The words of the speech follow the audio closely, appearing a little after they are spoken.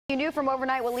You knew from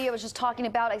overnight what Leah was just talking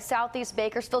about. A Southeast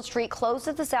Bakersfield street closed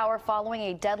at this hour following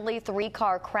a deadly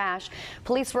three-car crash.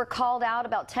 Police were called out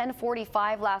about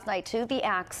 10:45 last night to the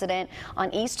accident on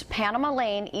East Panama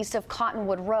Lane, east of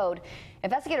Cottonwood Road.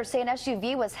 Investigators say an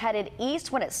SUV was headed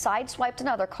east when it sideswiped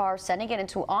another car, sending it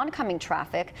into oncoming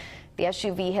traffic. The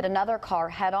SUV hit another car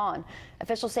head-on.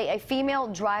 Officials say a female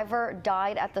driver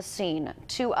died at the scene.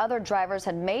 Two other drivers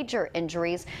had major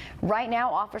injuries. Right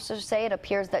now, officers say it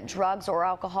appears that drugs or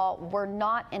alcohol were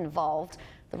not involved.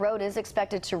 The road is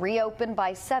expected to reopen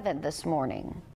by 7 this morning.